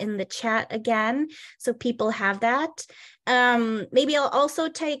put that in the chat again so people have that. Maybe I'll also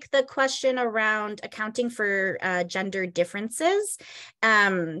take the question around accounting for gender differences.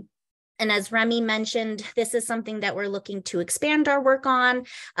 And as Remy mentioned, this is something that we're looking to expand our work on.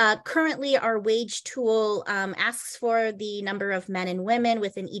 Currently, our wage tool asks for the number of men and women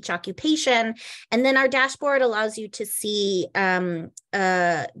within each occupation. And then our dashboard allows you to see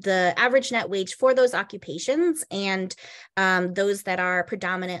the average net wage for those occupations and those that are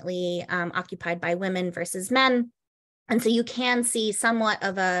predominantly occupied by women versus men. And so you can see somewhat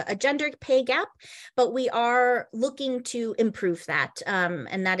of a gender pay gap, but we are looking to improve that.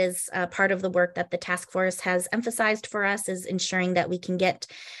 And that is part of the work that the task force has emphasized for us, is ensuring that we can get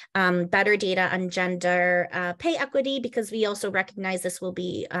better data on gender pay equity, because we also recognize this will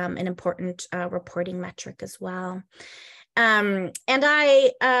be an important reporting metric as well. And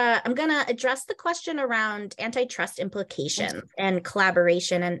I'm going to address the question around antitrust implications and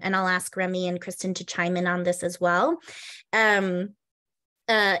collaboration, and I'll ask Remy and Kristen to chime in on this as well.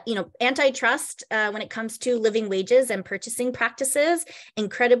 You know, antitrust, when it comes to living wages and purchasing practices,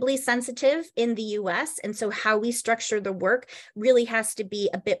 incredibly sensitive in the US. And so how we structure the work really has to be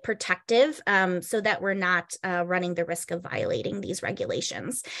a bit protective so that we're not running the risk of violating these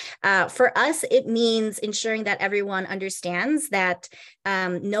regulations. For us, it means ensuring that everyone understands that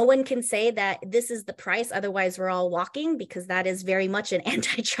no one can say that this is the price, otherwise we're all walking, because that is very much an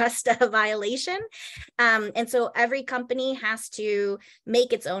antitrust violation. And so every company has to make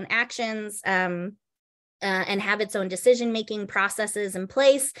its own actions and have its own decision-making processes in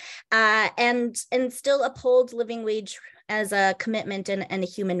place, and still uphold living wage as a commitment and a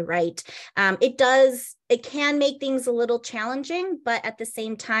human right. It can make things a little challenging, but at the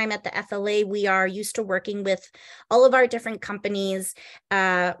same time, at the FLA, we are used to working with all of our different companies,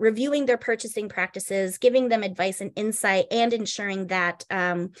 reviewing their purchasing practices, giving them advice and insight, and ensuring that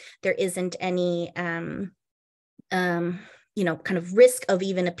there isn't any you know, kind of risk of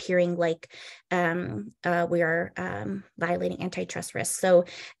even appearing like we are violating antitrust risks. So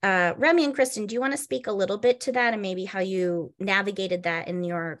Remy and Kristen, do you want to speak a little bit to that and maybe how you navigated that in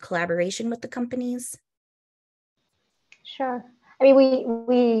your collaboration with the companies? Sure. I mean,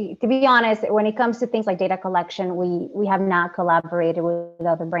 we to be honest, when it comes to things like data collection, we have not collaborated with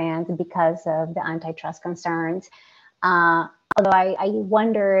other brands because of the antitrust concerns. Although I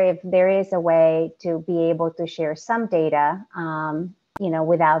wonder if there is a way to be able to share some data, you know,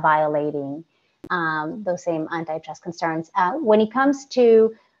 without violating those same antitrust concerns. When it comes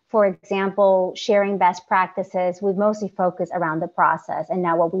to for example, sharing best practices, we've mostly focused around the process and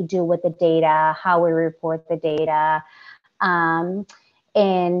now what we do with the data, how we report the data. And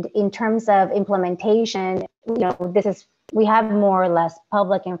in terms of implementation, we have more or less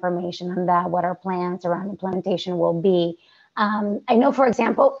public information on that, what our plans around implementation will be. I know, for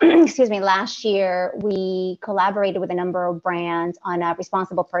example, excuse me, last year we collaborated with a number of brands on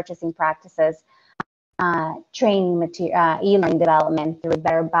responsible purchasing practices, training material, e-learning development through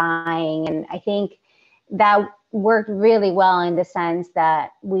better buying. And I think that worked really well in the sense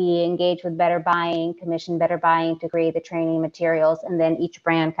that we engaged with better buying, commissioned better buying to create the training materials. And then each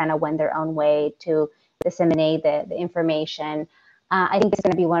brand kind of went their own way to disseminate the information. I think it's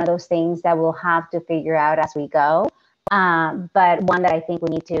going to be one of those things that we'll have to figure out as we go. But one that I think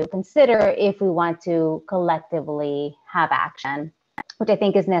we need to consider if we want to collectively have action, which I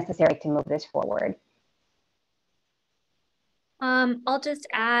think is necessary to move this forward. I'll just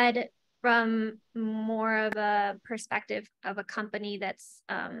add from more of a perspective of a company that's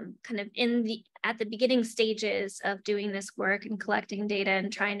kind of at the beginning stages of doing this work and collecting data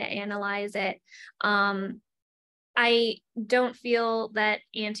and trying to analyze it. I don't feel that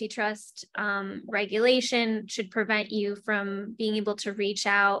antitrust regulation should prevent you from being able to reach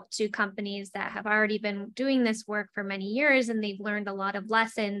out to companies that have already been doing this work for many years, and they've learned a lot of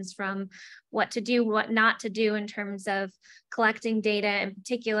lessons from what to do, what not to do in terms of collecting data in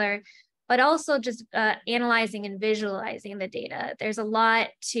particular, but also just analyzing and visualizing the data. There's a lot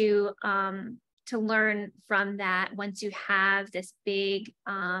to learn from that once you have this big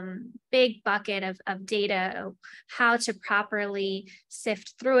bucket of data, how to properly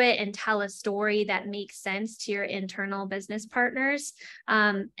sift through it and tell a story that makes sense to your internal business partners.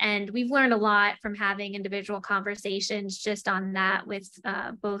 And we've learned a lot from having individual conversations just on that with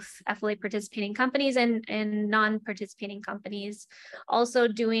both FLA participating companies and non-participating companies. Also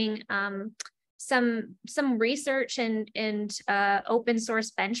doing some research and open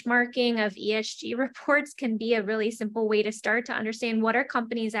source benchmarking of ESG reports can be a really simple way to start to understand what are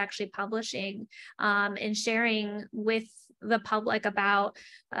companies actually publishing and sharing with the public about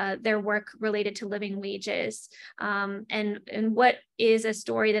their work related to living wages, and what is a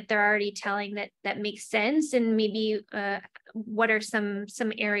story that they're already telling that makes sense, and maybe what are some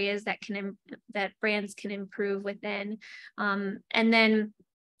areas that brands can improve within, and then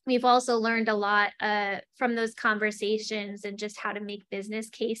we've also learned a lot from those conversations and just how to make business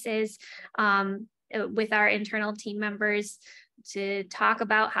cases with our internal team members to talk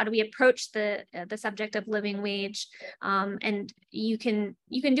about how do we approach the subject of living wage. And you can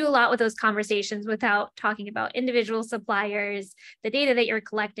do a lot with those conversations without talking about individual suppliers, the data that you're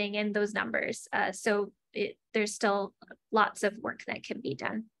collecting, and those numbers. So there's still lots of work that can be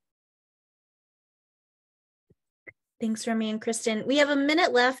done. Thanks, Remy and Kristen. We have a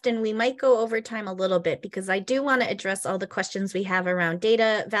minute left and we might go over time a little bit because I do want to address all the questions we have around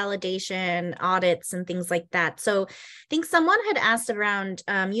data validation, audits, and things like that. So I think someone had asked around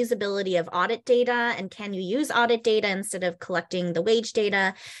usability of audit data and can you use audit data instead of collecting the wage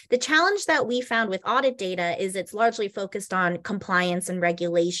data? The challenge that we found with audit data is it's largely focused on compliance and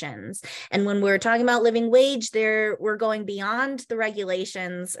regulations. And when we're talking about living wage, we're going beyond the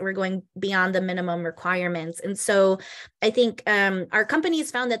regulations, we're going beyond the minimum requirements. And so I think our companies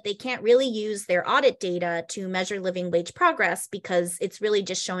found that they can't really use their audit data to measure living wage progress because it's really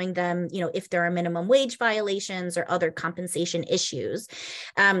just showing them, if there are minimum wage violations or other compensation issues.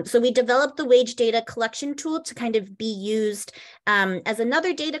 So we developed the wage data collection tool to kind of be used as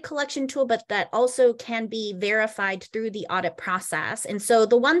another data collection tool, but that also can be verified through the audit process. And so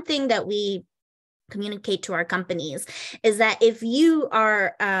the one thing that we communicate to our companies is that if you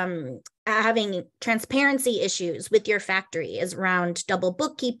are having transparency issues with your factory is around double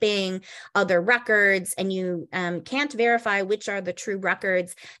bookkeeping, other records, and you can't verify which are the true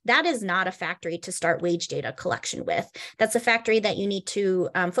records, that is not a factory to start wage data collection with. That's a factory that you need to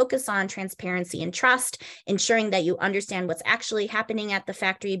focus on transparency and trust, ensuring that you understand what's actually happening at the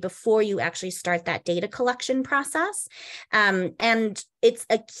factory before you actually start that data collection process. And it's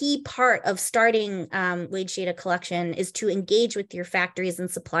a key part of starting wage data collection is to engage with your factories and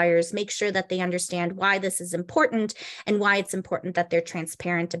suppliers, make sure that they understand why this is important and why it's important that they're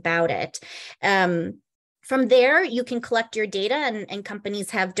transparent about it. From there, you can collect your data, and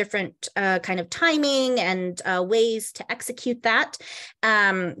companies have different kind of timing and ways to execute that.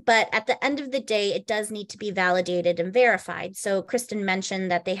 But at the end of the day, it does need to be validated and verified. So Kristen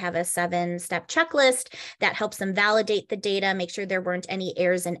mentioned that they have a 7-step checklist that helps them validate the data, make sure there weren't any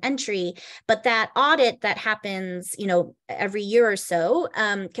errors in entry. But that audit that happens, every year or so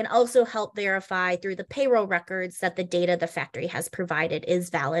can also help verify through the payroll records that the data the factory has provided is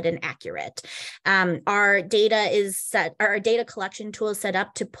valid and accurate. Our data collection tool is set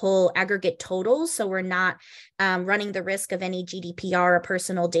up to pull aggregate totals, so we're not running the risk of any GDPR or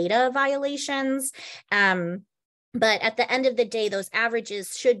personal data violations. But at the end of the day, those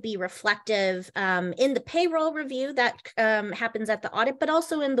averages should be reflective in the payroll review that happens at the audit, but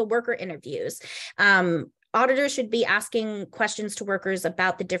also in the worker interviews. Auditors should be asking questions to workers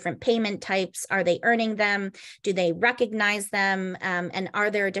about the different payment types. Are they earning them? Do they recognize them? And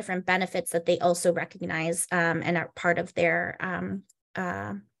are there different benefits that they also recognize and are part of their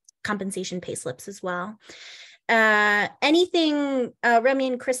compensation payslips as well? Anything, Remy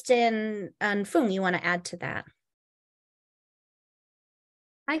and Kristen and Fung, you want to add to that?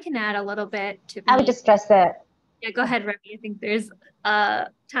 I can add a little bit to. I would just stress that. Yeah, go ahead, Remy. I think there's a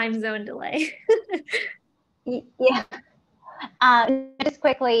time zone delay. Yeah. Just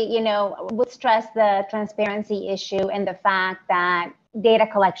quickly, would stress the transparency issue and the fact that data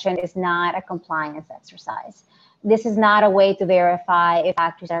collection is not a compliance exercise. This is not a way to verify if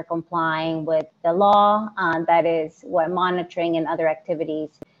factories are complying with the law. That is what monitoring and other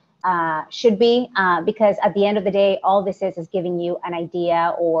activities should be, because at the end of the day, all this is giving you an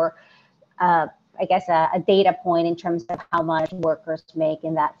idea or I guess a data point in terms of how much workers make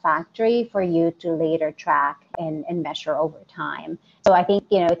in that factory for you to later track and measure over time. So I think,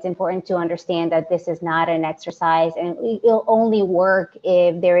 it's important to understand that this is not an exercise, and it'll only work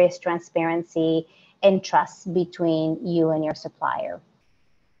if there is transparency and trust between you and your supplier.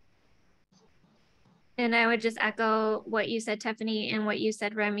 And I would just echo what you said, Tiffany, and what you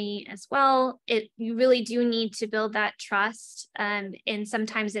said, Remy, as well. You really do need to build that trust. And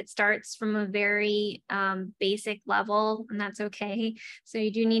sometimes it starts from a very basic level, and that's okay. So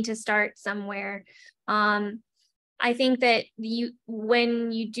you do need to start somewhere. I think that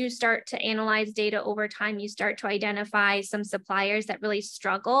when you do start to analyze data over time, you start to identify some suppliers that really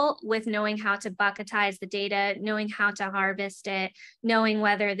struggle with knowing how to bucketize the data, knowing how to harvest it, knowing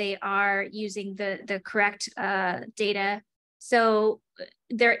whether they are using the correct data. So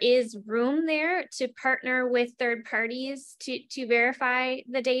there is room there to partner with third parties to verify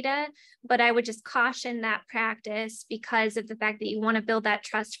the data, but I would just caution that practice because of the fact that you want to build that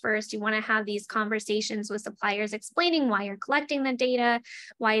trust first. You want to have these conversations with suppliers explaining why you're collecting the data,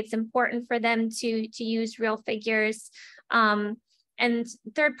 why it's important for them to use real figures. And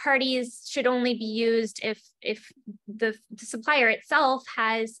third parties should only be used if the supplier itself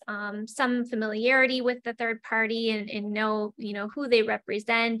has some familiarity with the third party and know who they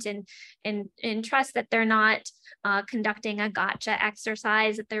represent and trust that they're not conducting a gotcha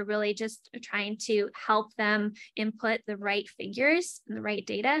exercise, that they're really just trying to help them input the right figures and the right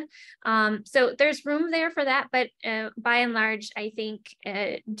data. So there's room there for that, but by and large, I think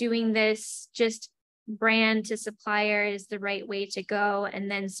doing this just brand to supplier is the right way to go, and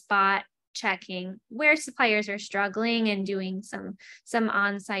then spot checking where suppliers are struggling and doing some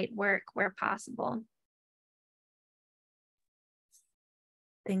on-site work where possible.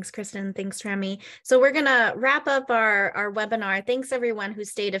 Thanks, Kristen. Thanks, Remy. So we're going to wrap up our webinar. Thanks, everyone who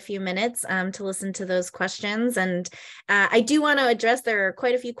stayed a few minutes to listen to those questions. And I do want to address, there are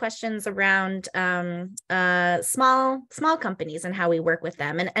quite a few questions around small companies and how we work with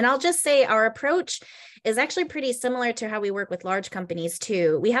them. And I'll just say our approach is actually pretty similar to how we work with large companies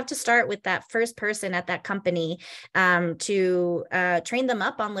too. We have to start with that first person at that company to train them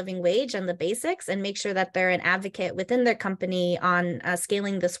up on living wage and the basics and make sure that they're an advocate within their company on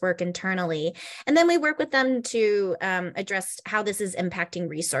scaling this work internally. And then we work with them to address how this is impacting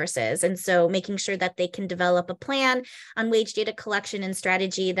resources. And so making sure that they can develop a plan on wage data collection and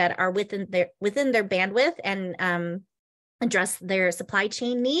strategy that are within their bandwidth and address their supply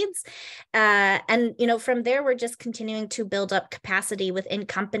chain needs. And, from there, we're just continuing to build up capacity within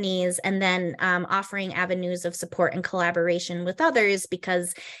companies and then offering avenues of support and collaboration with others,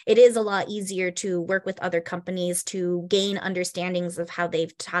 because it is a lot easier to work with other companies to gain understandings of how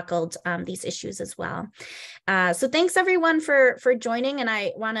they've tackled these issues as well. So thanks everyone for joining. And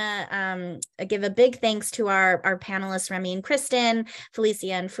I want to give a big thanks to our panelists, Remy and Kristen,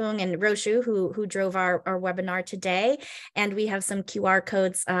 Felicia and Fung and Roshu, who drove our webinar today. And we have some QR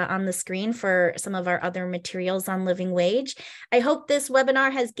codes on the screen for some of our other materials on living wage. I hope this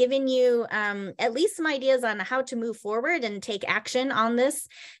webinar has given you at least some ideas on how to move forward and take action on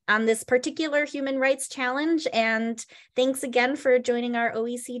this particular human rights challenge. And thanks again for joining our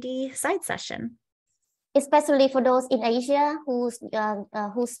OECD side session. Especially for those in Asia who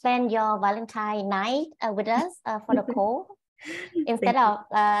spend your Valentine night with us for the call instead of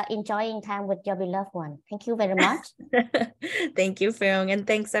enjoying time with your beloved one. Thank you very much. Thank you, Phuong, and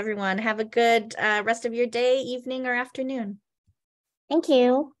thanks everyone. Have a good rest of your day, evening, or afternoon. Thank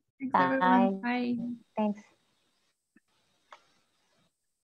you. Thanks, Bye. everyone. Bye. Thanks.